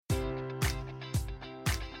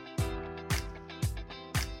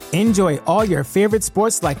Enjoy all your favorite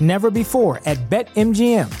sports like never before at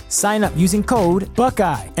BetMGM. Sign up using code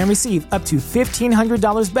Buckeye and receive up to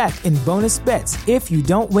 $1,500 back in bonus bets if you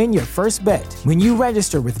don't win your first bet. When you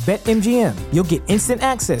register with BetMGM, you'll get instant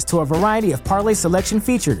access to a variety of parlay selection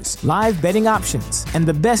features, live betting options, and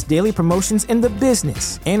the best daily promotions in the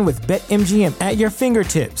business. And with BetMGM at your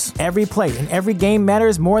fingertips, every play and every game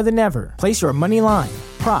matters more than ever. Place your money line,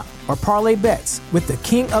 prop, or parlay bets with the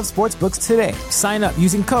king of sportsbooks today. Sign up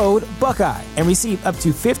using code Buckeye and receive up to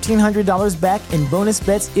 $1,500 back in bonus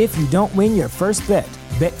bets if you don't win your first bet.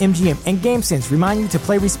 BetMGM and GameSense remind you to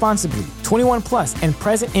play responsibly. 21 plus and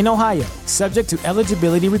present in Ohio, subject to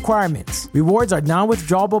eligibility requirements. Rewards are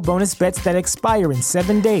non-withdrawable bonus bets that expire in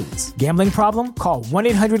 7 days. Gambling problem? Call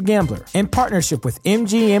 1-800-GAMBLER. In partnership with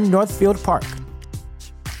MGM Northfield Park.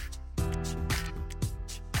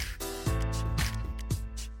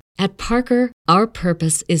 At Parker, our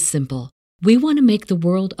purpose is simple. We want to make the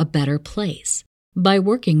world a better place by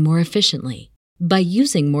working more efficiently, by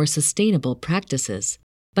using more sustainable practices,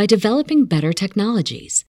 by developing better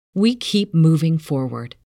technologies. We keep moving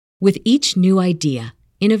forward. With each new idea,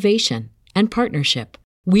 innovation, and partnership,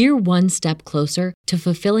 we're one step closer to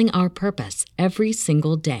fulfilling our purpose every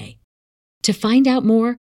single day. To find out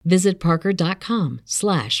more, visit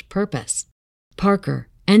parker.com/purpose. Parker,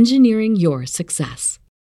 engineering your success.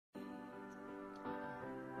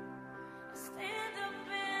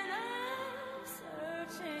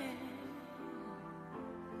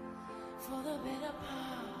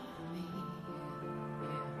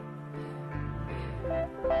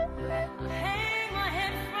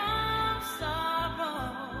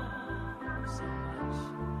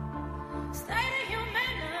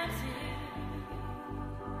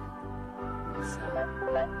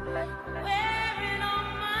 Wearing on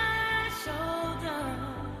my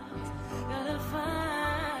shoulders, gotta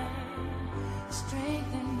find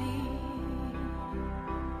strength in me.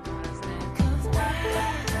 'Cause I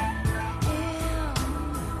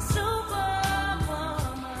am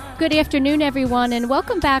Superwoman. Good afternoon, everyone, and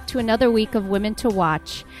welcome back to another week of Women to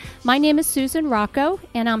Watch. My name is Susan Rocco,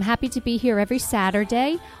 and I'm happy to be here every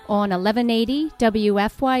Saturday on 1180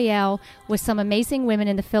 WFYL with some amazing women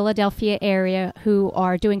in the Philadelphia area who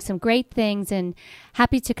are doing some great things and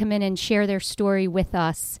happy to come in and share their story with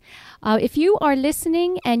us. If you are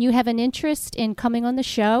listening and you have an interest in coming on the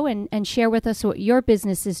show and share with us what your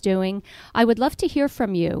business is doing, I would love to hear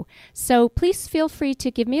from you. So please feel free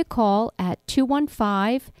to give me a call at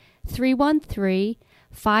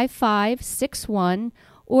 215-313-5561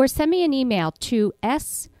 or send me an email to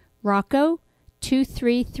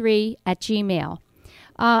srocco233@gmail.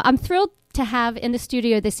 I'm thrilled to have in the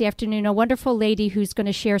studio this afternoon a wonderful lady who's going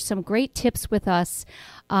to share some great tips with us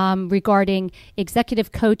regarding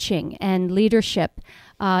executive coaching and leadership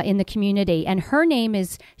in the community. And her name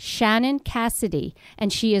is Shannon Cassidy,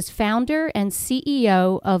 and she is founder and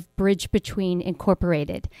CEO of Bridge Between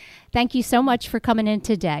Incorporated. Thank you so much for coming in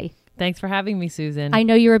today. Thanks for having me, Susan. I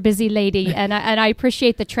know you're a busy lady, and I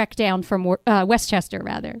appreciate the trek down from Westchester,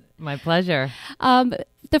 rather. My pleasure.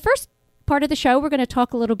 The first part of the show, we're going to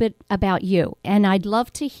talk a little bit about you, and I'd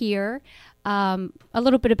love to hear a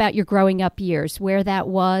little bit about your growing up years, where that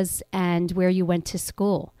was and where you went to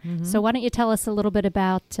school. Mm-hmm. So why don't you tell us a little bit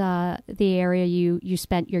about the area you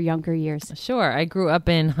spent your younger years? Sure. I grew up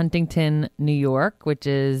in Huntington, New York, which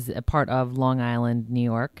is a part of Long Island, New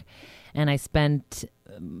York, and I spent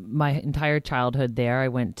my entire childhood there. I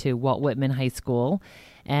went to Walt Whitman High School,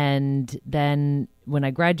 and then when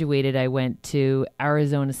I graduated, I went to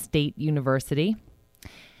Arizona State University,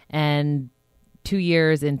 and 2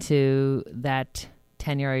 years into that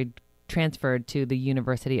tenure, I transferred to the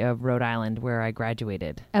University of Rhode Island, where I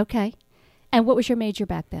graduated. Okay. And what was your major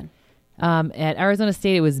back then? At Arizona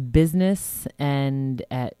State, it was business, and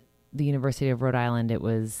at the University of Rhode Island, it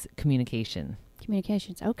was communication.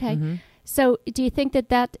 Communications. Okay. Mm-hmm. So do you think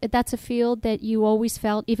that's a field that you always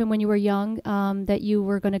felt, even when you were young, that you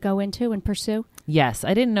were going to go into and pursue? Yes.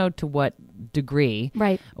 I didn't know to what degree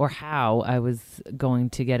or how I was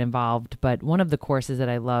going to get involved, but one of the courses that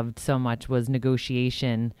I loved so much was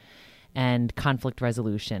negotiation and conflict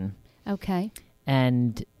resolution. Okay.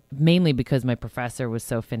 And mainly because my professor was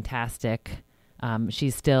so fantastic.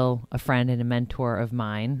 She's still a friend and a mentor of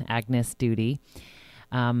mine, Agnes Duty.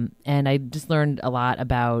 And I just learned a lot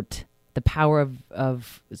about the power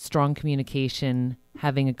of strong communication,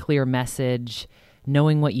 having a clear message,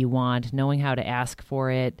 knowing what you want, knowing how to ask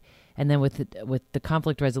for it, and then with the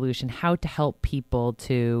conflict resolution, how to help people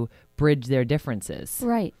to bridge their differences.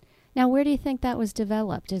 Right. Now, where do you think that was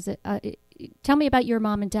developed? Is it tell me about your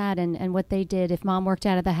mom and dad and what they did, if mom worked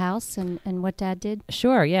out of the house and what dad did.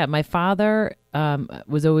 Sure, yeah. My father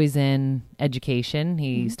was always in education.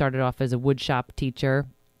 He started off as a woodshop teacher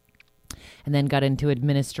and then got into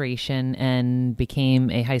administration and became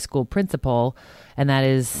a high school principal. And that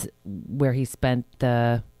is where he spent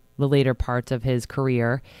the later parts of his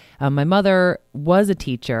career. My mother was a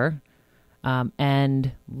teacher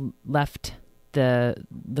and left the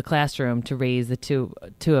classroom to raise the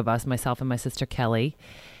two of us, myself and my sister Kelly.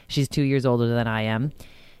 She's 2 years older than I am.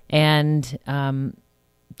 And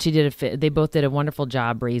they both did a wonderful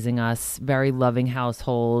job raising us. Very loving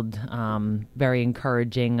household, very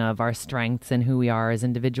encouraging of our strengths and who we are as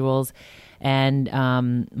individuals. And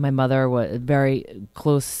my mother was very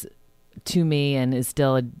close to me and is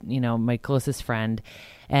still, my closest friend.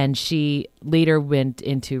 And she later went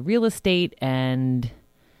into real estate and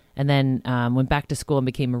then went back to school and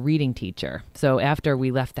became a reading teacher. So after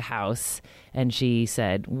we left the house and she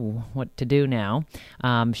said, what to do now,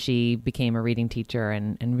 she became a reading teacher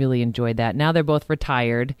and really enjoyed that. Now they're both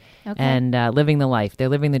retired and living the life. They're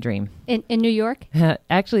living the dream. In New York?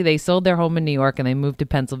 Actually, they sold their home in New York and they moved to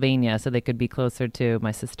Pennsylvania so they could be closer to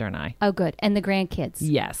my sister and I. Oh, good. And the grandkids?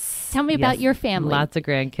 Yes. Tell me about your family. Lots of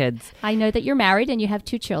grandkids. I know that you're married and you have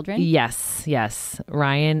 2 children. Yes.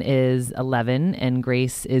 Ryan is 11 and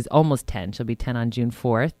Grace is almost 10. She'll be 10 on June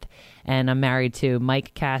 4th. And I'm married to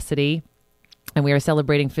Mike Cassidy. And we are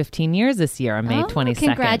celebrating 15 years this year on May 22nd.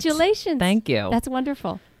 Congratulations. Thank you. That's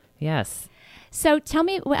wonderful. Yes. So tell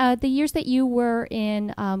me, the years that you were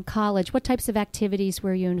in college, what types of activities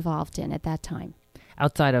were you involved in at that time?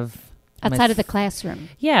 Outside of the classroom.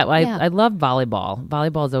 Yeah, I love volleyball.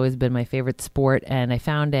 Volleyball has always been my favorite sport, and I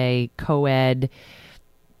found a co-ed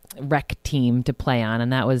rec team to play on,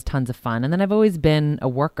 and that was tons of fun. And then I've always been a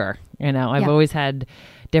worker. I've always had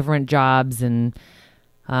different jobs and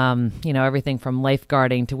everything from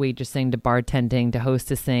lifeguarding to waitressing to bartending to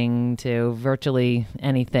hostessing to virtually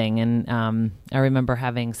anything. And I remember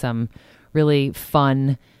having some really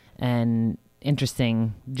fun and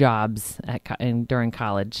interesting jobs during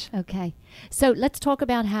college. Okay. So let's talk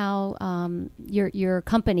about how your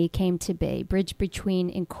company came to be, Bridge Between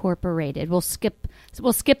Incorporated. We'll skip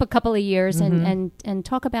a couple of years and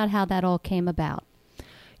talk about how that all came about.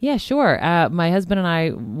 Yeah, sure. My husband and I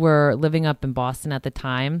were living up in Boston at the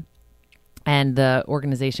time, and the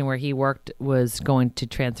organization where he worked was going to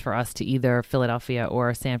transfer us to either Philadelphia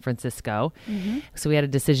or San Francisco. Mm-hmm. So we had a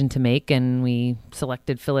decision to make, and we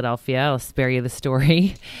selected Philadelphia. I'll spare you the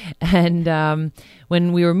story. And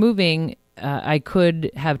when we were moving, I could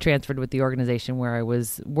have transferred with the organization where I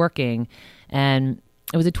was working, and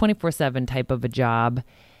it was a 24/7 type of a job,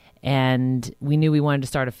 and we knew we wanted to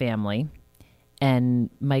start a family. And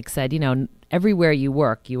Mike said, everywhere you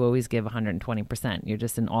work, you always give 120%. You're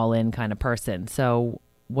just an all-in kind of person. So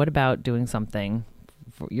what about doing something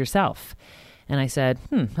for yourself? And I said,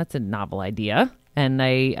 that's a novel idea. And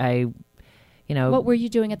I What were you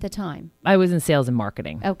doing at the time? I was in sales and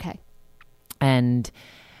marketing. Okay. And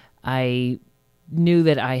I knew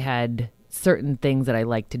that I had certain things that I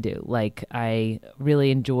like to do. Like I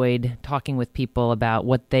really enjoyed talking with people about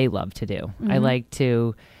what they love to do. Mm-hmm. I like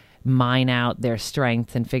to mine out their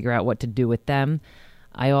strengths and figure out what to do with them.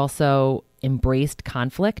 I also embraced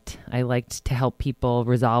conflict. I liked to help people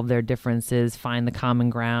resolve their differences, find the common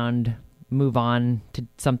ground, move on to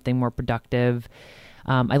something more productive.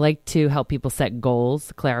 I like to help people set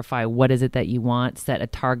goals, clarify what is it that you want, set a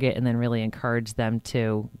target, and then really encourage them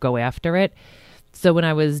to go after it. So when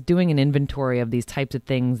I was doing an inventory of these types of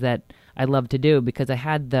things that I love to do, because I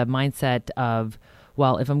had the mindset of,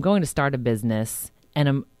 well, if I'm going to start a business and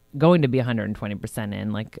I'm going to be 120%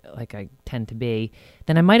 in, like I tend to be,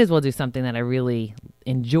 then I might as well do something that I really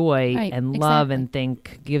enjoy and love and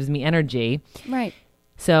think gives me energy. Right.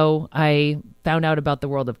 So I found out about the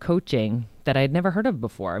world of coaching that I had never heard of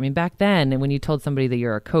before. I mean, back then, when you told somebody that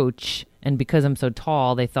you're a coach, and because I'm so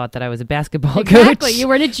tall, they thought that I was a basketball coach. Exactly. You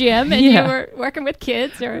were in a gym and you were working with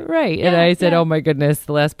kids. Right. Yeah, and I said, oh my goodness,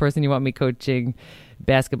 the last person you want me coaching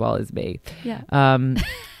basketball is me. Yeah.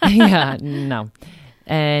 No.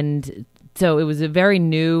 And so it was a very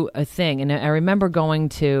new thing. And I remember going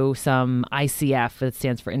to some ICF, that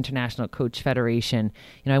stands for International Coach Federation.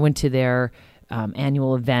 I went to their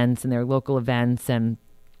annual events and their local events, and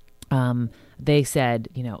they said,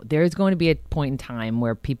 there's going to be a point in time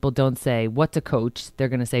where people don't say, what's a coach? They're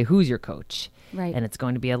going to say, who's your coach? Right. And it's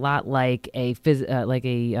going to be a lot like a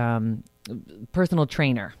personal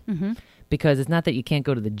trainer. Mm-hmm. Because it's not that you can't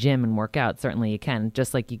go to the gym and work out. Certainly you can.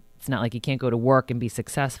 Just like it's not like you can't go to work and be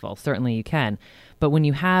successful. Certainly you can. But when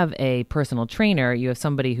you have a personal trainer, you have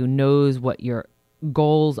somebody who knows what your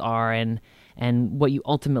goals are and and what you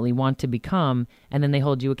ultimately want to become, and then they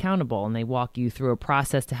hold you accountable and they walk you through a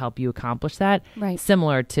process to help you accomplish that, Right.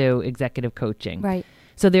 similar to executive coaching. Right.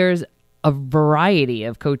 So there's a variety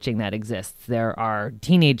of coaching that exists. There are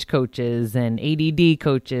teenage coaches and ADD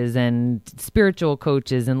coaches and spiritual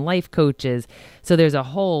coaches and life coaches. So there's a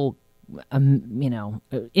whole,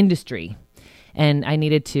 industry. And I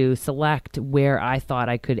needed to select where I thought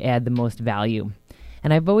I could add the most value.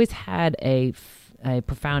 And I've always had a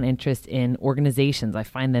profound interest in organizations. I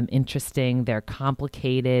find them interesting. They're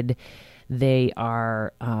complicated. They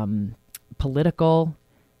are political.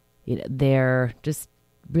 They're just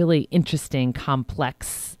really interesting,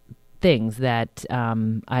 complex things that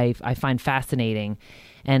I find fascinating.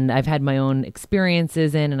 And I've had my own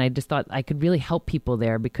experiences in, and I just thought I could really help people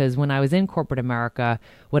there, because when I was in corporate America,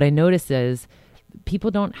 what I noticed is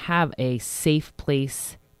people don't have a safe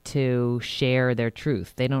place to share their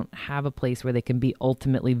truth. They don't have a place where they can be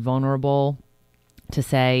ultimately vulnerable to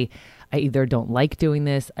say, I either don't like doing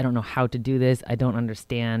this, I don't know how to do this, I don't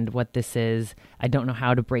understand what this is, I don't know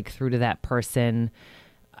how to break through to that person.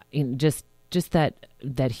 Just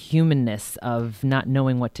that humanness of not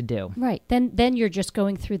knowing what to do. Right. Then you're just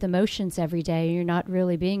going through the motions every day. You're not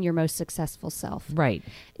really being your most successful self. Right.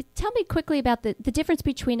 Tell me quickly about the difference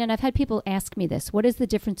between, and I've had people ask me this, what is the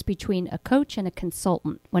difference between a coach and a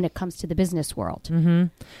consultant when it comes to the business world? Mm-hmm. Well,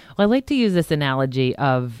 I like to use this analogy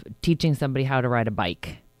of teaching somebody how to ride a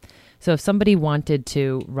bike. So if somebody wanted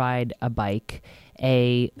to ride a bike,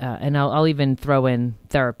 and I'll even throw in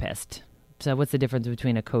therapist. So what's the difference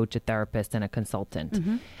between a coach, a therapist, and a consultant?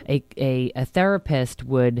 Mm-hmm. A therapist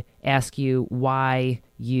would ask you why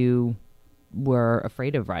you were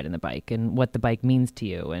afraid of riding the bike and what the bike means to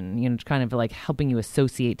you, and kind of like helping you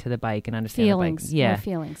associate to the bike and understand feelings, the bike. more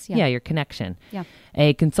feelings. Yeah, your connection. Yeah.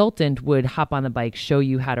 A consultant would hop on the bike, show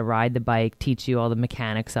you how to ride the bike, teach you all the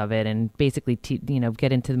mechanics of it, and basically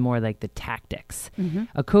get into more like the tactics. Mm-hmm.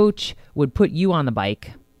 A coach would put you on the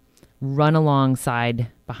bike, run alongside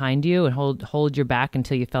behind you and hold your back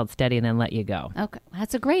until you felt steady, and then let you go. Okay.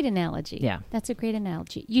 That's a great analogy. Yeah. That's a great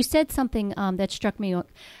analogy. You said something that struck me when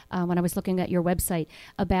I was looking at your website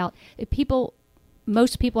about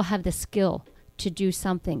most people have the skill to do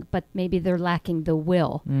something, but maybe they're lacking the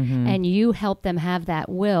will. Mm-hmm. And you help them have that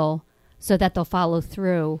will so that they'll follow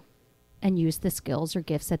through and use the skills or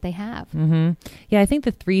gifts that they have. Mm-hmm. Yeah, I think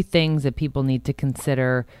the three things that people need to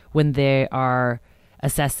consider when they are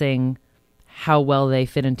assessing how well they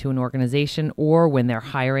fit into an organization, or when they're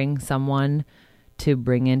hiring someone to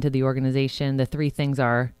bring into the organization, the three things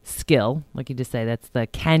are skill, like you just say, that's the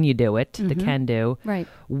can you do it, the can do. Right.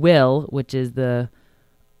 Will, which is the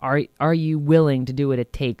are you willing to do what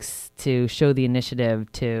it takes to show the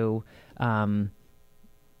initiative to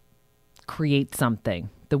create something,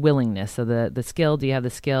 the willingness. So the skill, do you have the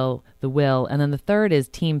skill, the will? And then the third is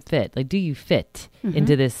team fit. Like, do you fit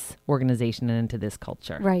into this organization and into this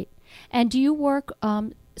culture? Right. And do you work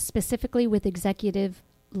specifically with executive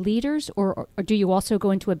leaders, or do you also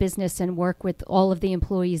go into a business and work with all of the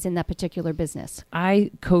employees in that particular business?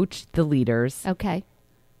 I coach the leaders. Okay.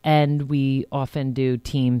 And we often do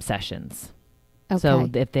team sessions. Okay. So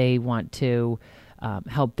if they want to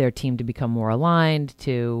help their team to become more aligned,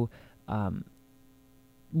 to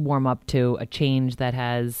warm up to a change that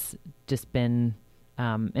has just been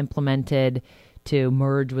implemented, to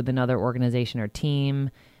merge with another organization or team,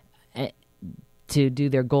 to do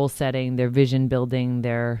their goal setting, their vision building,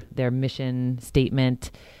 their mission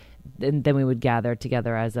statement, then we would gather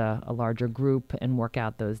together as a larger group and work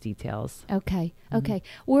out those details. Okay. Okay.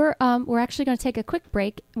 We're actually going to take a quick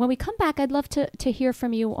break. When we come back, I'd love to hear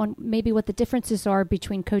from you on maybe what the differences are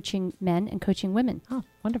between coaching men and coaching women. Oh,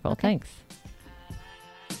 wonderful. Okay. Thanks.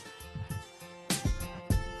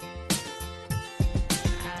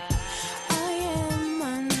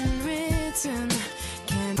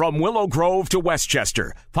 From Willow Grove to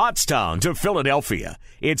Westchester, Pottstown to Philadelphia,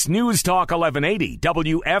 it's News Talk 1180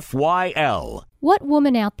 WFYL. What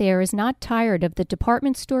woman out there is not tired of the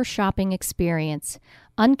department store shopping experience?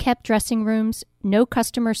 Unkept dressing rooms, no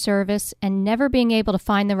customer service, and never being able to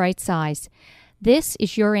find the right size. This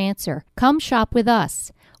is your answer. Come shop with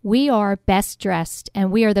us. We are Best Dressed,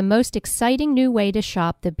 and we are the most exciting new way to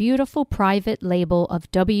shop the beautiful private label of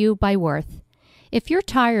W by Worth. If you're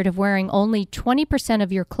tired of wearing only 20%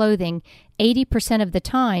 of your clothing 80% of the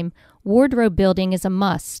time, wardrobe building is a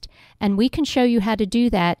must, and we can show you how to do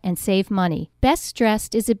that and save money. Best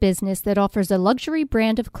Dressed is a business that offers a luxury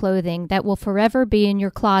brand of clothing that will forever be in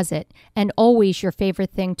your closet and always your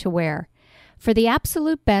favorite thing to wear. For the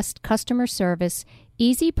absolute best customer service,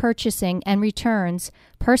 easy purchasing and returns,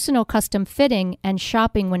 personal custom fitting, and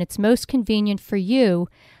shopping when it's most convenient for you,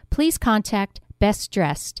 please contact Best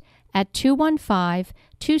Dressed at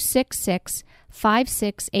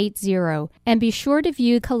 215-266-5680 and be sure to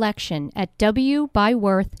view the collection at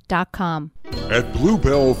wbyworth.com. At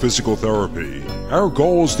Bluebell Physical Therapy, our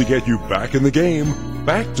goal is to get you back in the game,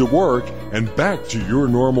 back to work, and back to your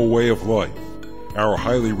normal way of life. Our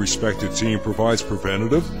highly respected team provides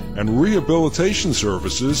preventative and rehabilitation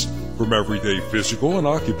services from everyday physical and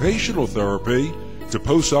occupational therapy to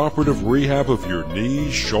post-operative rehab of your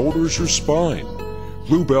knees, shoulders, or spine.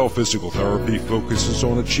 Bluebell Physical Therapy focuses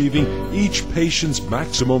on achieving each patient's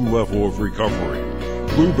maximum level of recovery.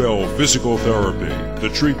 Bluebell Physical Therapy, the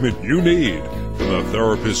treatment you need from the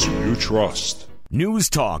therapist you trust. News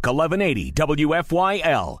Talk 1180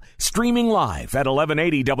 WFYL, streaming live at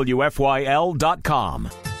 1180WFYL.com.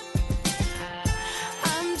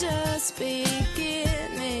 I'm just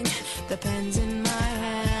beginning, the pen's in my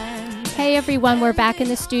hand. Hey everyone, we're back in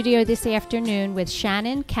the studio this afternoon with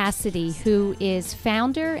Shannon Cassidy, who is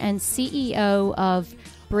founder and CEO of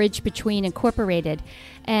Bridge Between Incorporated.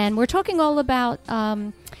 And we're talking all about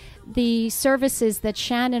the services that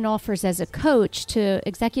Shannon offers as a coach to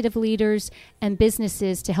executive leaders and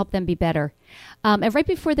businesses to help them be better. And right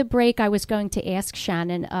before the break, I was going to ask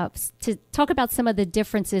Shannon to talk about some of the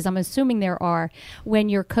differences, I'm assuming there are, when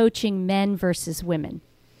you're coaching men versus women.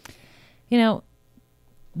 You know,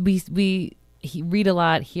 we read a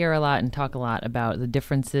lot, hear a lot, and talk a lot about the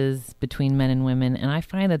differences between men and women, and I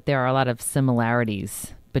find that there are a lot of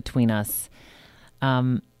similarities between us.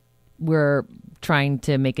 We're trying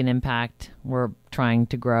to make an impact. We're trying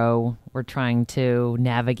to grow. We're trying to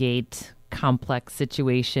navigate complex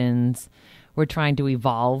situations. We're trying to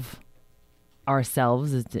evolve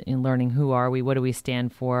ourselves in learning who are we, what do we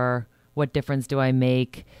stand for, what difference do I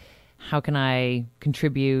make, how can I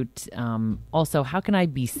contribute, also how can I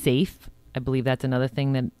be safe. I believe that's another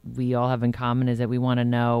thing that we all have in common, is that we want to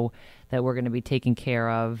know that we're going to be taken care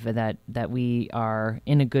of, that we are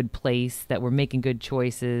in a good place, that we're making good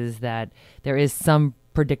choices, that there is some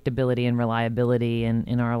predictability and reliability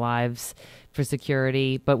in our lives for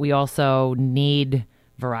security. But we also need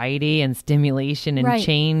variety and stimulation and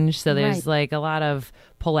change. So there's like a lot of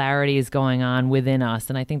polarities going on within us.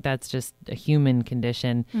 And I think that's just a human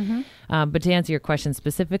condition. Mm-hmm. But to answer your question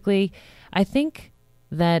specifically, I think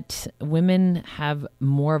that women have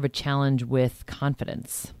more of a challenge with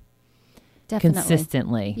confidence. Definitely.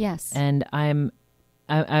 Consistently. Yes. And I'm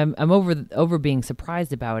over being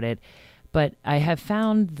surprised about it, but I have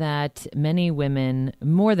found that many women,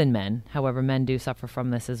 more than men, however, men do suffer from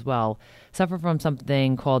this as well, suffer from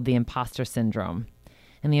something called the imposter syndrome.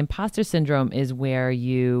 And the imposter syndrome is where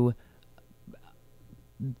you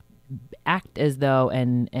act as though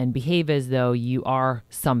and behave as though you are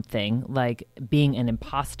something, like being an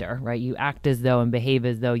imposter, right? You act as though and behave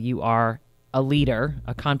as though you are a leader,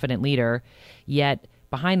 a confident leader, yet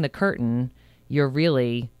behind the curtain, you're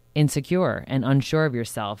really insecure and unsure of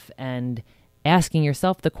yourself, and asking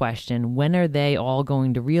yourself the question, when are they all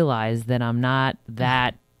going to realize that I'm not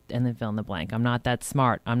that, and then fill in the blank, I'm not that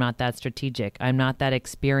smart, I'm not that strategic, I'm not that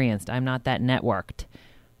experienced, I'm not that networked,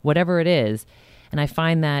 whatever it is. And I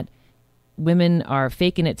find that women are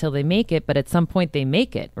faking it till they make it, but at some point they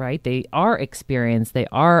make it, right? They are experienced, they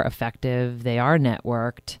are effective, they are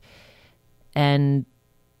networked, and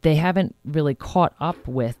they haven't really caught up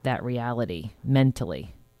with that reality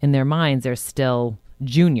mentally. In their minds, they're still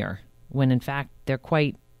junior, when in fact they're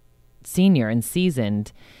quite senior and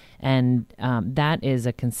seasoned. And that is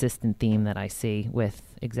a consistent theme that I see with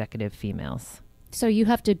executive females. So you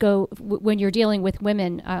have to go, when you're dealing with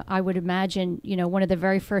women, I would imagine, one of the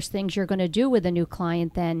very first things you're going to do with a new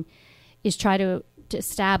client then is try to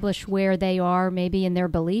establish where they are maybe in their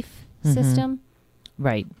belief system.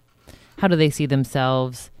 Right. How do they see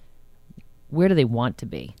themselves? Where do they want to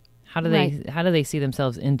be? How do they see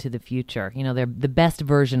themselves into the future? They're the best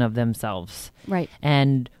version of themselves. Right.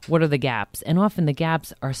 And what are the gaps? And often the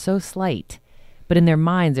gaps are so slight, but in their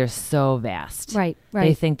minds they're so vast. Right.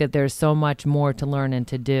 They think that there's so much more to learn and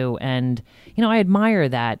to do. And, I admire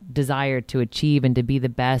that desire to achieve and to be the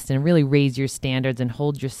best and really raise your standards and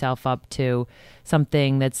hold yourself up to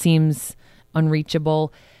something that seems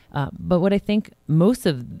unreachable. But what I think most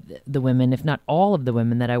of the women, if not all of the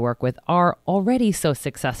women that I work with, are already so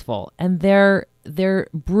successful, and they're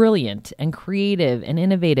brilliant and creative and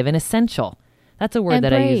innovative and essential. That's a word and that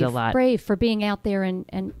brave, I use a lot. Brave for being out there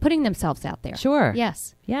and putting themselves out there. Sure.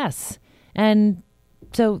 Yes. Yes. And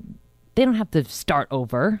so they don't have to start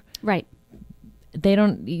over. Right. They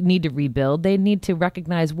don't need to rebuild. They need to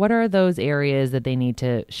recognize what are those areas that they need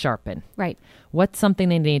to sharpen. Right. What's something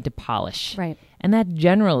they need to polish. Right. And that,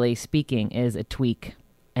 generally speaking, is a tweak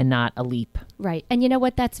and not a leap. Right. And you know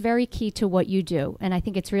what? That's very key to what you do. And I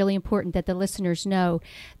think it's really important that the listeners know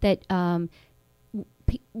that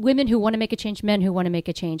women who want to make a change, men who want to make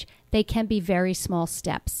a change, they can be very small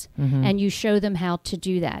steps. And you show them how to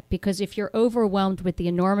do that. Because if you're overwhelmed with the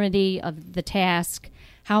enormity of the task,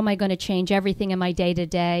 how am I going to change everything in my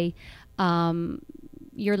day-to-day?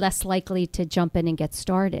 You're less likely to jump in and get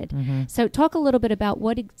started. So talk a little bit about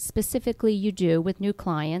what specifically you do with new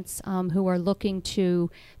clients who are looking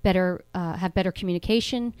to have better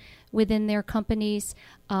communication within their companies,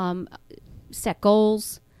 set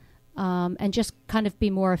goals, and just kind of be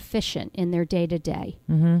more efficient in their day-to-day.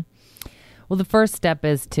 Well, the first step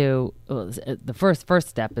is the first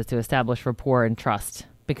step is to establish rapport and trust,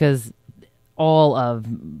 because all of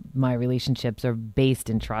my relationships are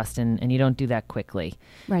based in trust, and you don't do that quickly.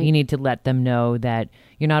 Right. You need to let them know that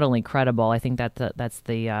you're not only credible, I think that's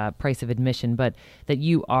the price of admission, but that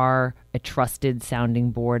you are a trusted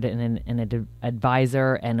sounding board and an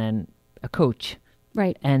advisor and a coach.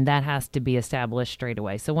 Right. And that has to be established straight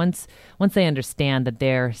away. So once they understand that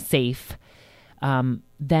they're safe,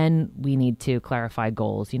 then we need to clarify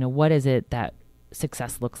goals. What is it that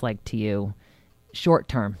success looks like to you short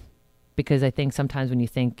term? Because I think sometimes when you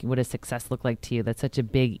think, what does success look like to you? That's such a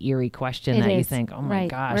big, eerie question that you think, oh my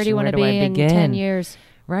gosh, where do you want to be in 10 years?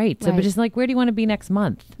 Right. So, but just like, where do you want to be next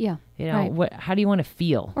month? Yeah. How do you want to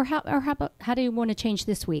feel? Or how do you want to change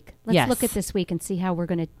this week? Let's look at this week and see how we're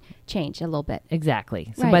going to change a little bit.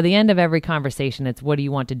 Exactly. So by the end of every conversation, it's what do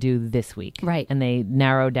you want to do this week? Right. And they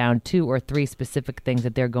narrow down 2 or 3 specific things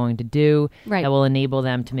that they're going to do that will enable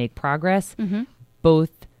them to make progress,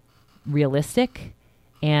 both realistic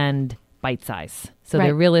and bite size. So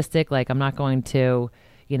they're realistic, like I'm not going to,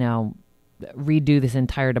 redo this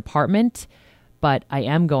entire department, but I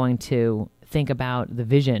am going to think about the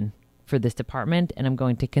vision for this department, and I'm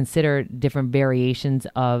going to consider different variations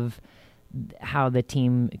of how the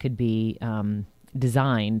team could be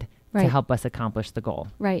designed to help us accomplish the goal.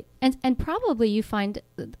 Right. And probably you find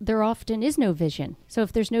there often is no vision. So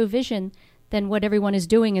if there's no vision, then what everyone is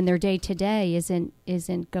doing in their day-to-day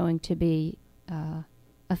isn't going to be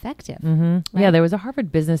effective. Right? Yeah, there was a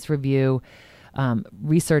Harvard Business Review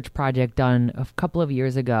research project done a couple of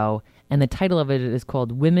years ago, and the title of it is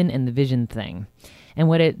called Women and the Vision Thing. And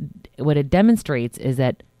what it demonstrates is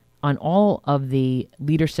that on all of the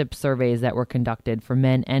leadership surveys that were conducted for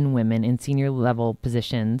men and women in senior level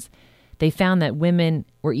positions, they found that women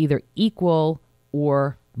were either equal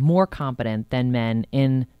or more competent than men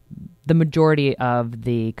in the majority of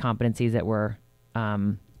the competencies that were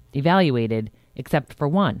evaluated, except for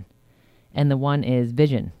one. And the one is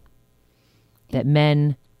vision. That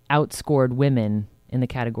men outscored women in the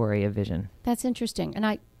category of vision. That's interesting. And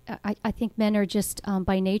I think men are just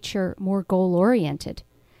by nature more goal-oriented.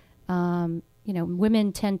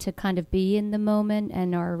 Women tend to kind of be in the moment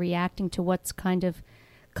and are reacting to what's kind of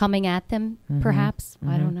coming at them, perhaps.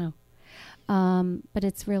 I don't know. But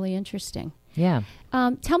it's really interesting. Yeah.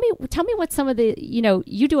 Tell me what some of the,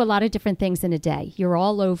 you do a lot of different things in a day. You're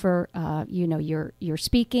all over, you're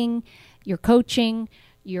speaking, you're coaching,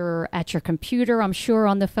 you're at your computer, I'm sure,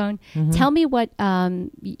 on the phone. Tell me what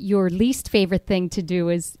your least favorite thing to do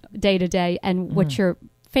is day to day, and what your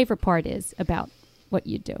favorite part is about what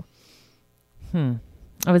you do.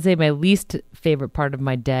 I would say my least favorite part of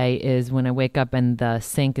my day is when I wake up and the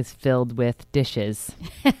sink is filled with dishes.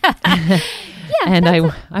 And I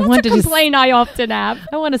want to complaint I often have.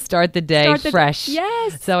 I want to start the day fresh.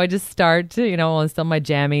 Yes. So I just start, on some of my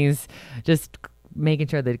jammies, just making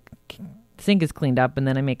sure the sink is cleaned up, and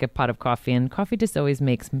then I make a pot of coffee, and coffee just always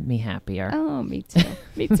makes me happier. Oh, me too.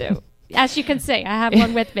 Me too. As you can see, I have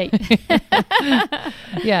one with me.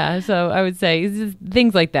 Yeah, so I would say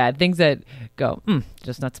things like that, things that go,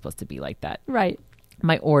 just not supposed to be like that. Right.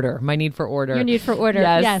 My need for order. Your need for order,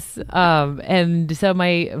 yes. And so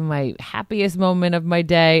my happiest moment of my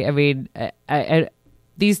day, I mean,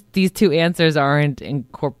 these 2 answers aren't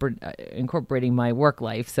incorporating my work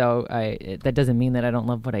life, so that doesn't mean that I don't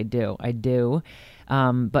love what I do. I do.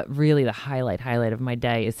 But really the highlight of my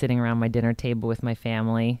day is sitting around my dinner table with my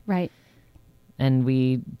family. Right. And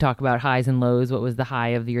we talk about highs and lows. What was the high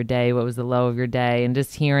of your day? What was the low of your day? And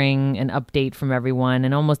just hearing an update from everyone.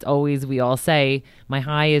 And almost always we all say, my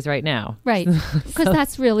high is right now. Right. Because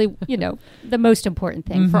that's really, the most important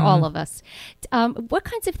thing for all of us. What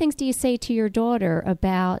kinds of things do you say to your daughter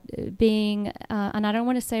about being, and I don't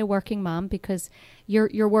want to say a working mom, because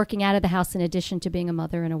you're working out of the house in addition to being a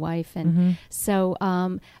mother and a wife. And so,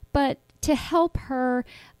 but to help her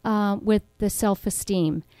with the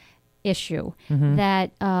self-esteem issue that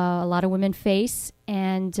a lot of women face,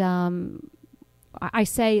 and I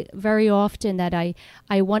say very often that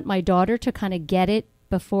I want my daughter to kind of get it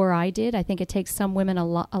before I did. I think it takes some women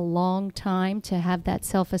a long time to have that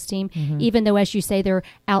self-esteem, even though, as you say, they're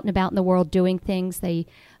out and about in the world doing things. They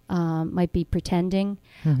might be pretending.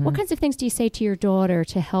 What kinds of things do you say to your daughter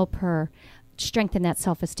to help her strengthen that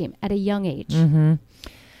self-esteem at a young age?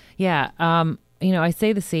 Yeah. I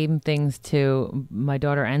say the same things to my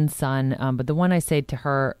daughter and son, but the one I say to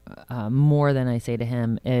her more than I say to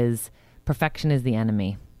him is perfection is the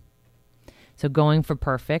enemy. So going for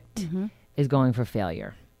perfect is going for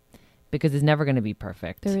failure, because it's never going to be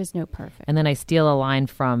perfect. There is no perfect. And then I steal a line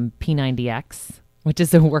from P90X, which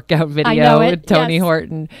is a workout video know it, with Tony yes.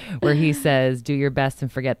 Horton, where he says, do your best and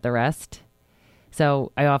forget the rest.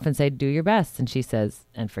 So I often say, do your best. And she says,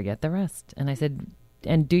 and forget the rest. And I said,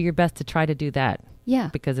 and do your best to try to do that. Yeah.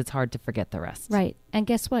 Because it's hard to forget the rest. Right. And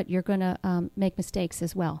guess what? You're going to make mistakes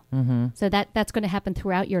as well. So that's going to happen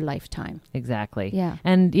throughout your lifetime. Exactly. Yeah.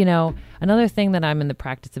 And, another thing that I'm in the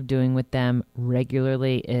practice of doing with them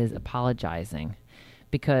regularly is apologizing,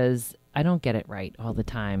 because I don't get it right all the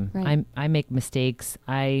time. Right. I make mistakes.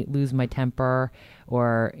 I lose my temper,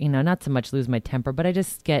 or, not so much lose my temper, but I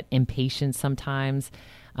just get impatient sometimes.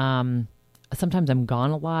 Sometimes I'm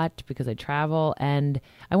gone a lot because I travel, and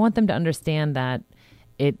I want them to understand that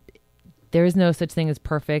there is no such thing as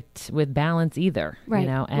perfect with balance either, Right,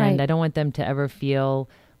 and right. I don't want them to ever feel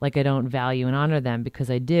like I don't value and honor them,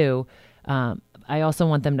 because I do. I also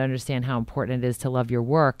want them to understand how important it is to love your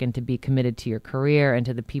work and to be committed to your career and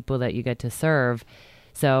to the people that you get to serve.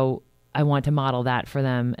 So I want to model that for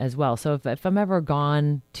them as well. So if I'm ever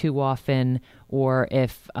gone too often, or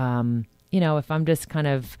if I'm just kind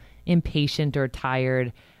of impatient or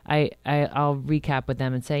tired, I'll recap with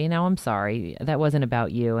them and say, I'm sorry, that wasn't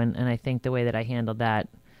about you. And I think the way that I handled that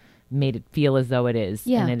made it feel as though it is,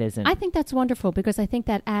 Yeah. and it isn't. I think that's wonderful, because I think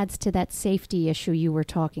that adds to that safety issue you were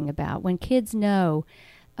talking about. When kids know,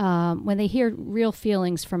 when they hear real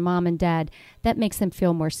feelings from mom and dad, that makes them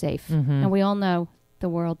feel more safe. And we all know the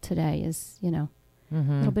world today is, a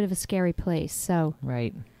little bit of a scary place. So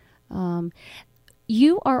Right.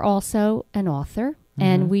 You are also an author,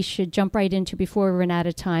 and we should jump right into, before we run out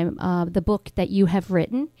of time, the book that you have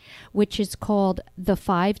written, which is called The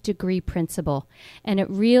 5 Degree Principle. And it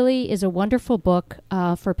really is a wonderful book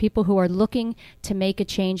for people who are looking to make a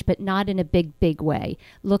change, but not in a big way.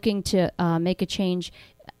 Looking to make a change.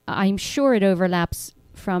 I'm sure it overlaps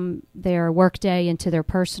from their workday into their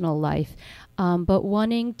personal life, but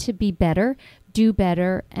wanting to be better, do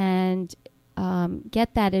better, and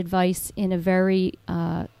get that advice in a very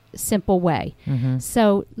simple way.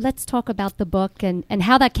 So let's talk about the book and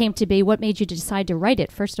how that came to be. What made you decide to write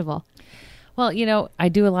it, first of all? Well, I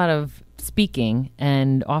do a lot of speaking,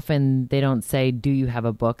 and often they don't say, do you have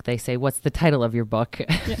a book? They say, what's the title of your book?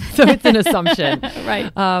 So it's an assumption.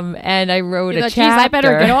 Right. And I wrote a Geez, chapter. I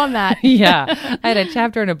better get on that. Yeah. I had a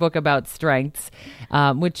chapter in a book about strengths,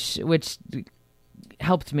 which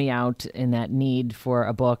helped me out in that need for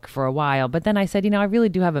a book for a while. But then I said, I really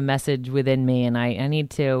do have a message within me, and I need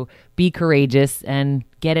to be courageous and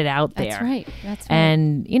get it out there. That's right. That's right.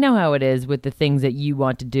 And you know how it is with the things that you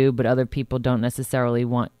want to do, but other people don't necessarily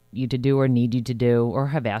want you to do or need you to do or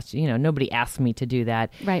have asked you. Nobody asked me to do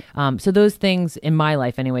that. Right. So those things in my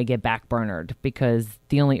life anyway get backburnered, because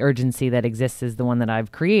the only urgency that exists is the one that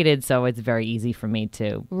I've created. So it's very easy for me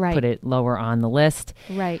to put it lower on the list.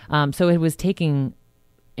 Right. So it was taking,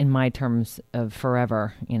 in my terms of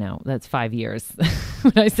forever, that's 5 years.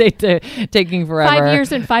 When I say taking forever, 5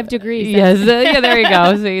 years and 5 degrees. Yes, yeah, there you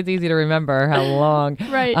go. So it's easy to remember how long.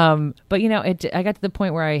 Right. But I got to the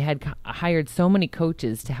point where I had hired so many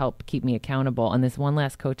coaches to help keep me accountable. And this one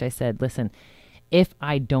last coach, I said, listen, if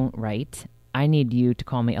I don't write, I need you to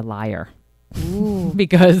call me a liar. Ooh.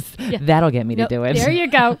 Because that'll get me to do it. There you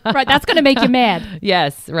go. Right. That's going to make you mad.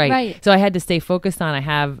 Yes. Right. Right. So I had to stay focused on, I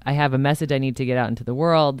have a message I need to get out into the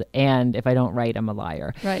world. And if I don't write, I'm a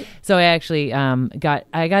liar. Right. So I actually got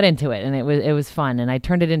into it, and it was fun. And I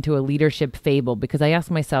turned it into a leadership fable, because I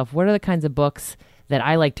asked myself, what are the kinds of books that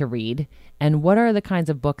I like to read? And what are the kinds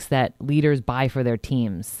of books that leaders buy for their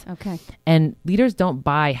teams? Okay. And leaders don't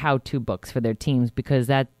buy how-to books for their teams, because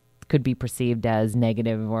that could be perceived as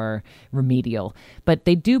negative or remedial. But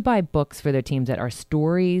they do buy books for their teams that are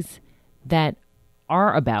stories that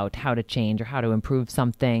are about how to change or how to improve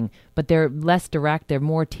something, but they're less direct. They're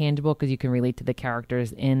more tangible because you can relate to the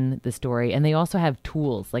characters in the story. And they also have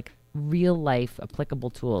tools, like real life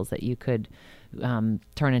applicable tools that you could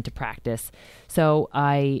turn into practice. So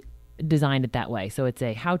I designed it that way. So it's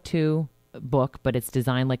a how-to book, but it's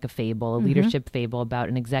designed like a fable, a leadership fable about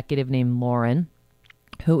an executive named Lauren,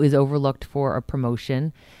 who is overlooked for a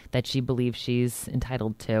promotion that she believes she's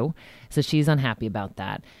entitled to. So she's unhappy about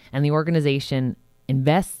that. And the organization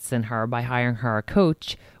invests in her by hiring her a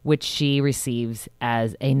coach, which she receives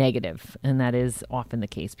as a negative. And that is often the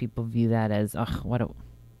case. People view that as, what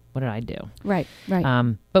did I do? Right.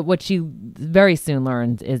 But what she very soon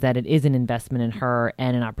learns is that it is an investment in her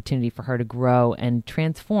and an opportunity for her to grow and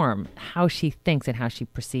transform how she thinks and how she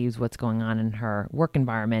perceives what's going on in her work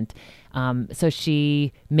environment. So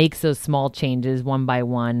she makes those small changes one by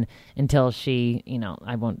one until she,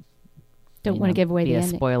 I won't. Don't want to give away be the a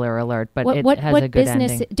ending. Spoiler alert, but What it has a good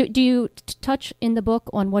business ending. do you touch in the book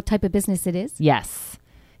on what type of business it is? Yes.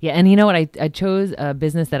 Yeah, and you know what? I chose a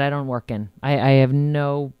business that I don't work in. I have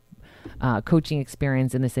no coaching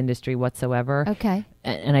experience in this industry whatsoever. Okay.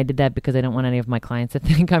 And I did that because I don't want any of my clients to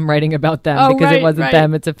think I'm writing about them because right, it wasn't right.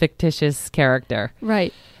 them. It's a fictitious character.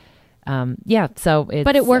 Right. So it's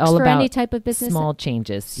But it works all for about any type of business? small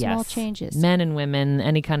changes. Yes. Small changes. Men and women,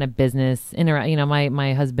 any kind of business.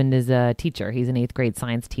 My husband is a teacher. He's an 8th grade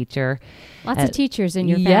science teacher. Lots of teachers in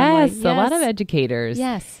your family. Yes, a lot of educators.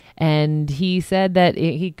 Yes. And he said that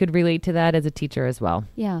he could relate to that as a teacher as well.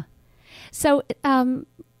 Yeah. So,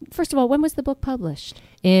 first of all, when was the book published?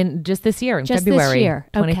 In just this year, in Just February this year.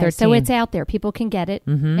 2013. Okay, so it's out there. People can get it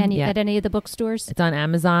Yeah. at any of the bookstores. It's on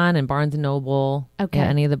Amazon and Barnes & Noble. Okay. Yeah,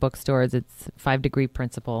 any of the bookstores. It's 5 Degree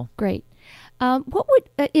Principle. Great. What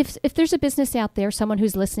would if there's a business out there, someone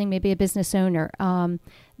who's listening, maybe a business owner,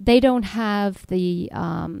 they don't have the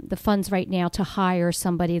funds right now to hire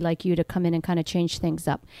somebody like you to come in and kind of change things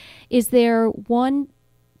up. Is there one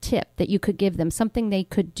tip that you could give them, something they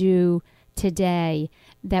could do today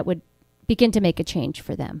that would begin to make a change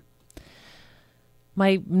for them?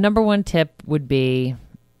 My number one tip would be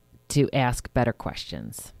to ask better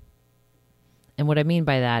questions. And what I mean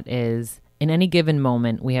by that is in any given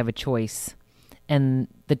moment, we have a choice. And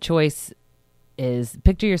the choice is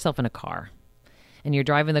picture yourself in a car and you're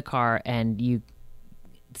driving the car and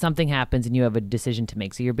something happens and you have a decision to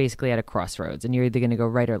make. So you're basically at a crossroads and you're either going to go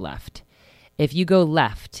right or left. If you go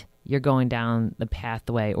left, you're going down the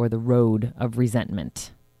pathway or the road of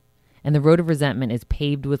resentment. And the road of resentment is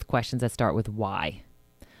paved with questions that start with why.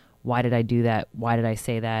 Why did I do that? Why did I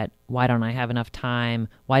say that? Why don't I have enough time?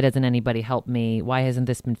 Why doesn't anybody help me? Why hasn't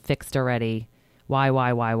this been fixed already?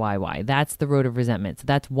 Why? That's the road of resentment. So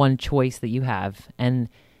that's one choice that you have. And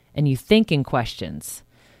you think in questions.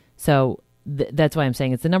 So that's why I'm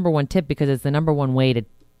saying it's the number one tip, because it's the number one way to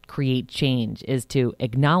create change is to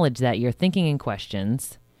acknowledge that you're thinking in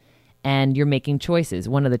questions and you're making choices.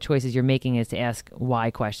 One of the choices you're making is to ask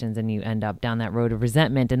why questions, and you end up down that road of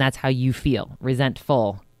resentment, and that's how you feel: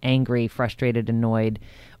 resentful, angry, frustrated, annoyed,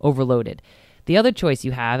 overloaded. The other choice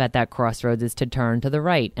you have at that crossroads is to turn to the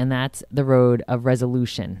right, and that's the road of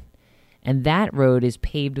resolution. And that road is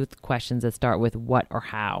paved with questions that start with what or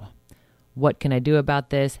how. What can I do about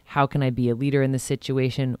this? How can I be a leader in this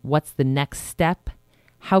situation? What's the next step?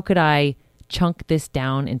 How could I chunk this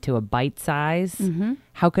down into a bite size? Mm-hmm.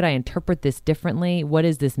 How could I interpret this differently? What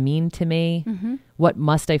does this mean to me? Mm-hmm. What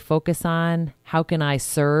must I focus on? How can I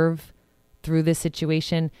serve through this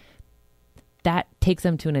situation? That takes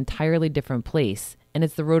them to an entirely different place. And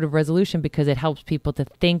it's the road of resolution because it helps people to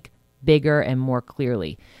think bigger and more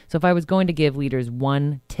clearly. So if I was going to give leaders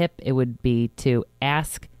one tip, it would be to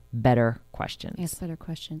ask better questions. Ask better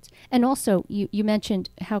questions. And also, you mentioned,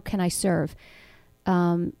 how can I serve?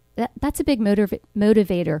 That's a big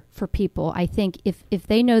motivator for people. I think if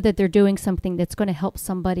they know that they're doing something that's going to help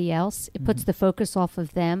somebody else, it puts the focus off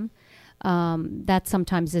of them. That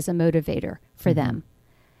sometimes is a motivator for them.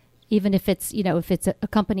 Even if it's, if it's a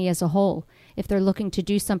company as a whole, if they're looking to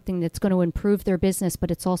do something that's going to improve their business, but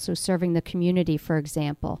it's also serving the community, for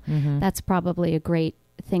example, that's probably a great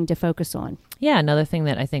thing to focus on. Yeah, another thing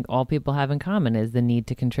that I think all people have in common is the need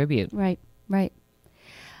to contribute. Right.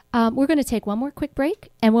 We're going to take one more quick break.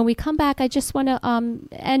 And when we come back, I just want to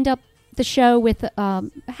end up the show with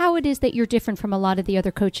how it is that you're different from a lot of the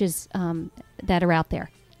other coaches that are out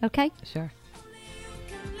there. Okay? Sure.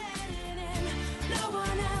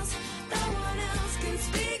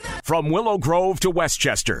 From Willow Grove to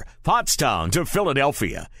Westchester, Pottstown to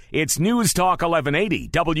Philadelphia, it's News Talk 1180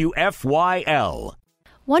 WFYL.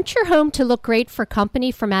 Want your home to look great for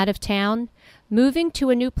company from out of town? Moving to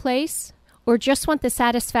a new place? Or just want the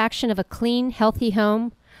satisfaction of a clean, healthy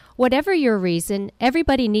home? Whatever your reason,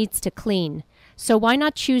 everybody needs to clean. So why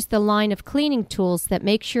not choose the line of cleaning tools that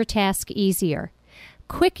makes your task easier?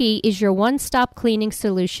 Quickie is your one-stop cleaning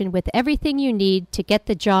solution with everything you need to get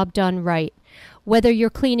the job done right. Whether you're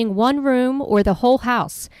cleaning one room or the whole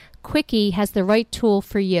house, Quickie has the right tool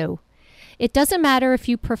for you. It doesn't matter if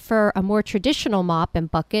you prefer a more traditional mop and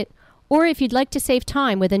bucket or if you'd like to save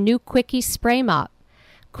time with a new Quickie spray mop.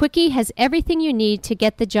 Quickie has everything you need to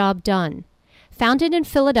get the job done. Founded in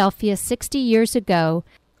Philadelphia 60 years ago,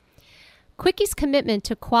 Quickie's commitment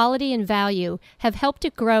to quality and value have helped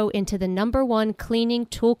it grow into the #1 cleaning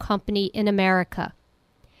tool company in America.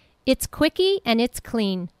 It's Quickie and it's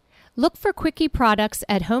clean. Look for Quickie products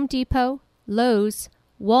at Home Depot, Lowe's,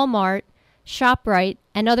 Walmart, ShopRite,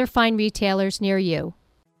 and other fine retailers near you.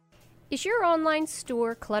 Is your online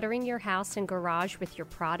store cluttering your house and garage with your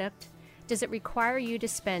product? Does it require you to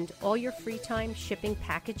spend all your free time shipping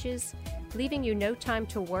packages, leaving you no time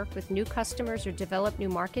to work with new customers or develop new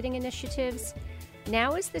marketing initiatives?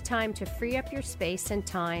 Now is the time to free up your space and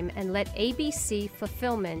time and let ABC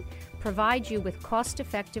Fulfillment provide you with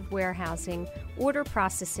cost-effective warehousing, order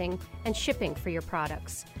processing, and shipping for your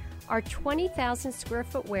products. Our 20,000 square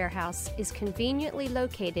foot warehouse is conveniently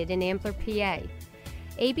located in Ambler, PA.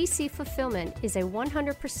 ABC Fulfillment is a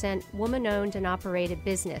 100% woman-owned and operated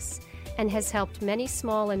business and has helped many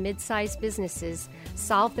small and mid-sized businesses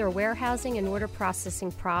solve their warehousing and order processing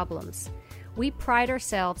problems. We pride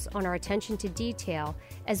ourselves on our attention to detail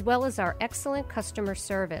as well as our excellent customer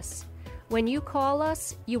service. When you call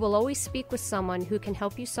us, you will always speak with someone who can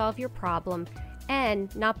help you solve your problem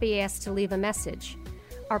and not be asked to leave a message.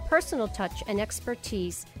 Our personal touch and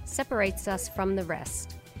expertise separates us from the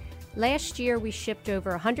rest. Last year, we shipped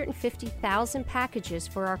over 150,000 packages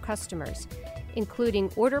for our customers, including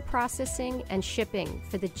order processing and shipping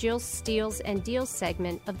for the Jill's Steals and Deals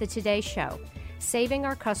segment of the Today Show, saving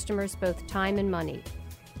our customers both time and money.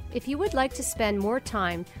 If you would like to spend more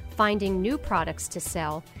time finding new products to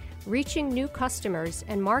sell, reaching new customers,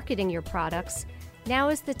 and marketing your products, now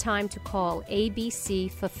is the time to call ABC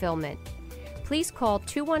Fulfillment. Please call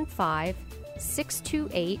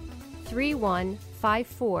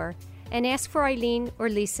 215-628-3154 and ask for Eileen or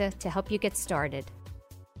Lisa to help you get started.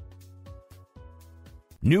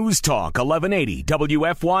 News Talk 1180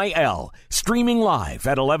 WFYL. Streaming live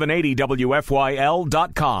at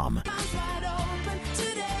 1180WFYL.com.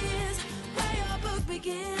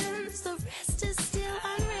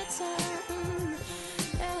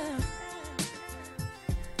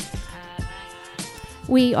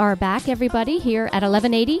 We are back, everybody, here at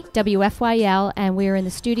 1180 WFYL, and we're in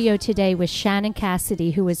the studio today with Shannon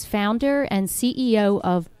Cassidy, who is founder and CEO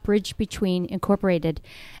of Bridge Between Incorporated.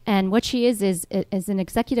 And what she is an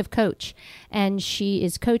executive coach, and she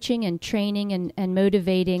is coaching and training and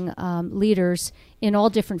motivating leaders in all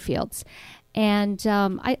different fields. And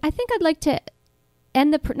I think I'd like to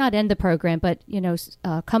not end the program, but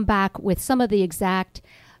come back with some of the exact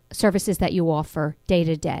services that you offer day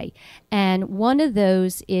to day. And one of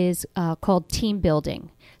those is called team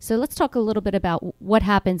building. So let's talk a little bit about what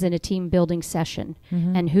happens in a team building session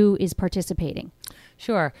and who is participating.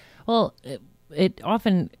 Sure. Well, it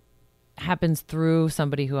often happens through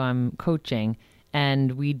somebody who I'm coaching,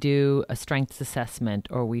 and we do a strengths assessment,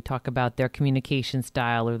 or we talk about their communication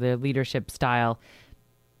style or their leadership style.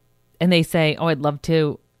 And they say, oh, I'd love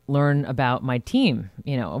to learn about my team.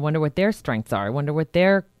 I wonder what their strengths are. I wonder what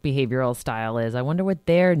their behavioral style is. I wonder what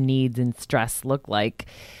their needs and stress look like.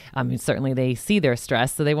 Certainly they see their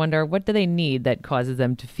stress, so they wonder what do they need that causes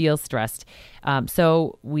them to feel stressed.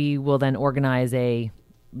 So we will then organize a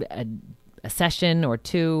session or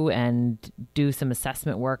two and do some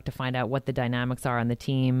assessment work to find out what the dynamics are on the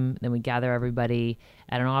team. Then we gather everybody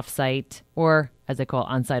at an offsite, or as I call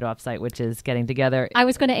on-site offsite, which is getting together. I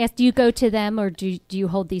was going to ask, do you go to them, or do you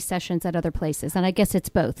hold these sessions at other places? And I guess it's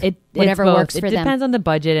both. Whatever works for them. It depends on the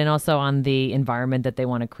budget and also on the environment that they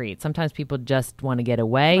want to create. Sometimes people just want to get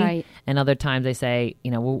away, right. And other times they say,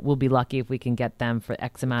 we'll be lucky if we can get them for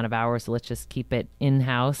X amount of hours, so let's just keep it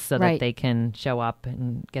in-house so right. that they can show up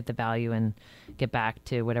and get the value and get back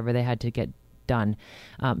to whatever they had to get done.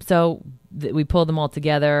 We pull them all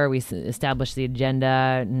together. We establish the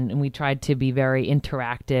agenda, and we tried to be very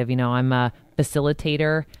interactive. I'm a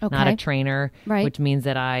facilitator, not a trainer, right. which means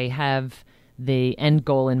that I have the end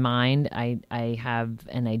goal in mind. I have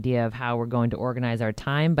an idea of how we're going to organize our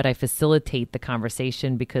time, but I facilitate the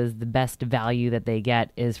conversation because the best value that they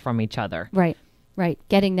get is from each other. Right. Right,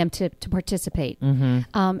 getting them to participate.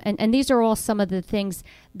 And these are all some of the things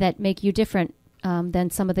that make you different than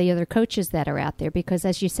some of the other coaches that are out there, because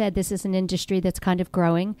as you said, this is an industry that's kind of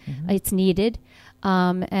growing. It's needed,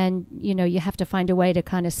 and you have to find a way to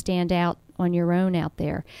kind of stand out on your own out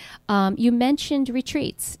there. You mentioned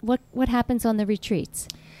retreats. What happens on the retreats?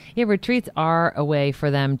 Yeah, retreats are a way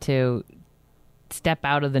for them to step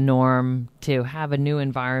out of the norm, to have a new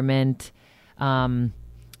environment.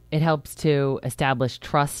 It helps to establish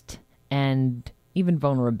trust and even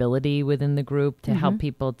vulnerability within the group to help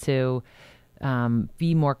people to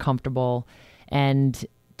be more comfortable and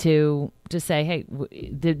to say, hey,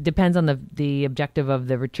 depends on the objective of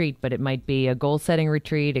the retreat, but it might be a goal-setting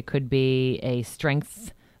retreat. It could be a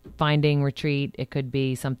strength-finding retreat. It could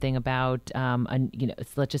be something about,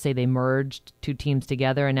 let's just say they merged two teams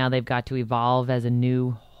together and now they've got to evolve as a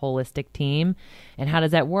new holistic team. And how does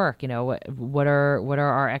that work? What are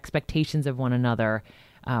our expectations of one another?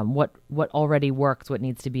 What already works? What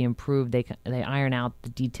needs to be improved? They iron out the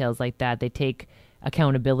details like that. They take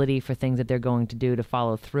accountability for things that they're going to do to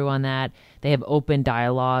follow through on that. They have open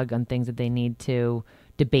dialogue on things that they need to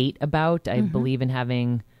debate about. I believe in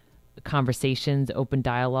having conversations, open